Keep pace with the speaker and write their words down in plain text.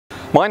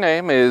My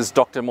name is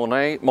Dr.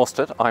 Morne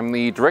Mostert. I'm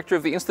the Director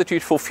of the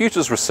Institute for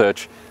Futures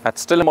Research at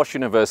Stellenbosch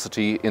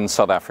University in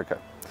South Africa.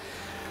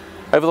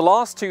 Over the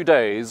last 2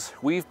 days,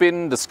 we've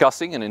been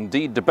discussing and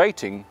indeed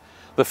debating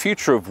the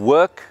future of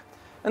work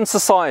and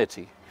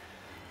society.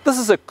 This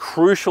is a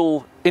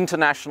crucial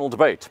international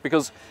debate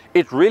because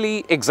it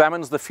really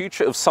examines the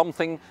future of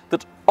something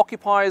that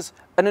occupies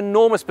an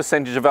enormous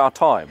percentage of our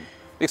time,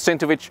 the extent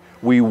to which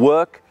we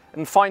work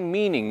and find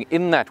meaning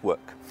in that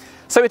work.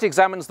 So it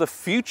examines the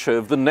future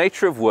of the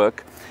nature of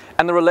work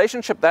and the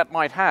relationship that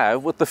might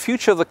have with the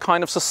future of the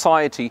kind of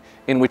society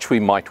in which we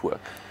might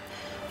work.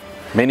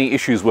 Many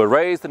issues were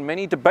raised and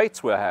many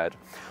debates were had.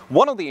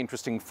 One of the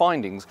interesting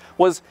findings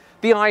was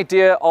the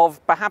idea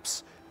of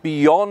perhaps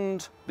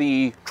beyond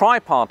the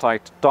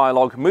tripartite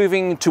dialogue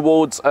moving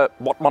towards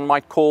what one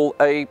might call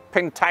a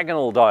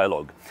pentagonal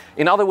dialogue.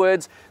 In other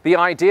words, the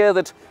idea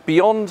that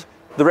beyond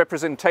the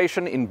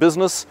representation in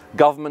business,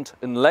 government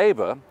and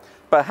labour,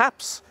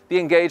 perhaps the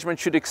engagement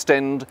should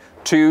extend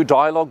to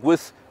dialogue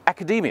with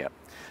academia,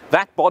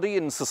 that body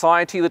in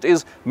society that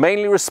is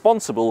mainly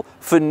responsible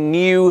for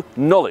new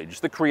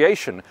knowledge, the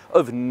creation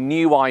of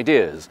new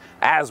ideas.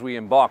 As we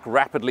embark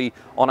rapidly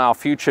on our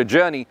future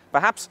journey,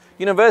 perhaps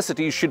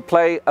universities should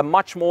play a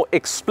much more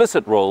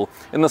explicit role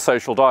in the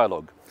social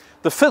dialogue.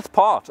 The fifth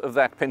part of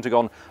that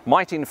pentagon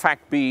might in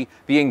fact be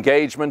the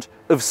engagement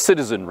of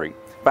citizenry,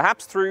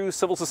 perhaps through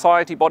civil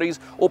society bodies,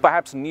 or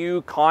perhaps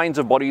new kinds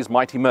of bodies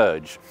might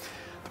emerge.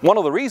 One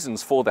of the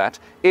reasons for that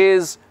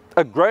is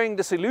a growing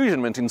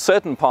disillusionment in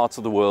certain parts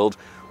of the world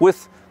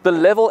with the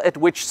level at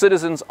which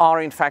citizens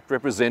are in fact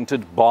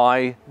represented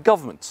by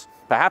governments.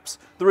 Perhaps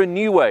there are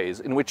new ways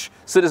in which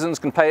citizens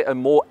can play a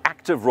more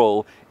active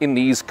role in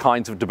these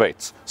kinds of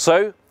debates.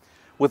 So,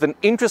 with an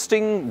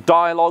interesting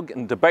dialogue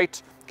and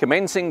debate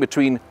commencing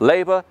between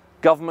labour,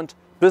 government,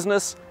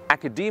 business,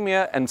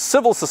 academia and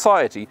civil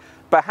society,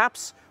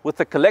 perhaps with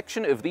the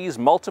collection of these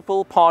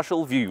multiple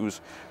partial views,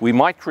 we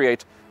might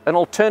create an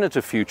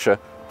alternative future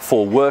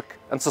for work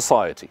and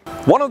society.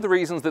 One of the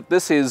reasons that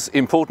this is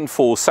important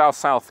for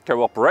South-South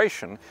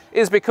cooperation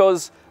is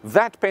because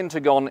that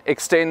pentagon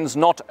extends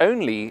not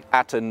only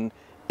at an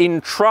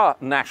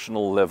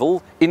intra-national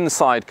level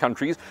inside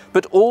countries,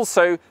 but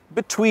also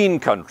between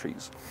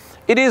countries.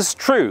 It is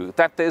true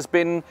that there's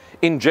been,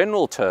 in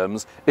general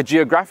terms, a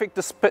geographic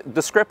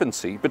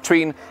discrepancy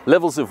between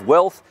levels of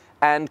wealth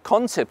and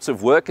concepts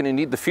of work, and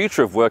indeed the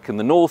future of work in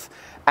the north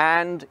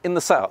and in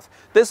the south.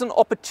 There's an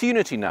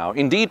opportunity now,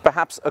 indeed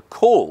perhaps a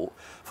call,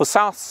 for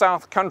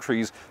South-South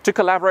countries to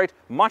collaborate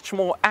much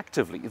more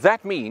actively.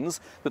 That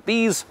means that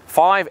these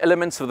 5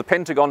 elements of the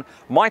pentagon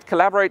might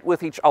collaborate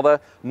with each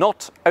other,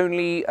 not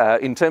only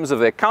in terms of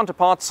their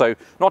counterparts, so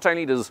not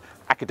only does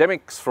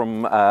academics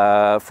from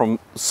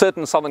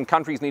certain southern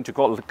countries need to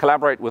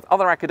collaborate with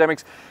other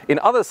academics in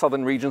other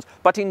southern regions,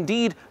 but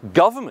indeed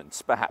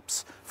governments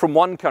perhaps from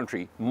one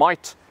country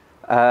might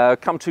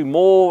come to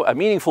more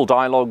meaningful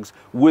dialogues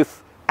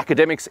with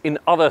academics in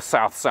other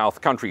South-South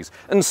countries.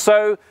 And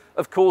so,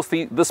 of course,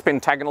 this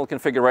pentagonal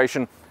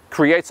configuration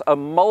creates a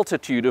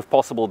multitude of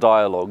possible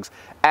dialogues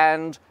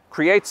and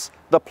creates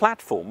the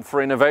platform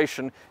for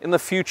innovation in the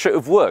future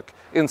of work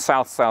in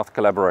South-South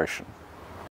collaboration.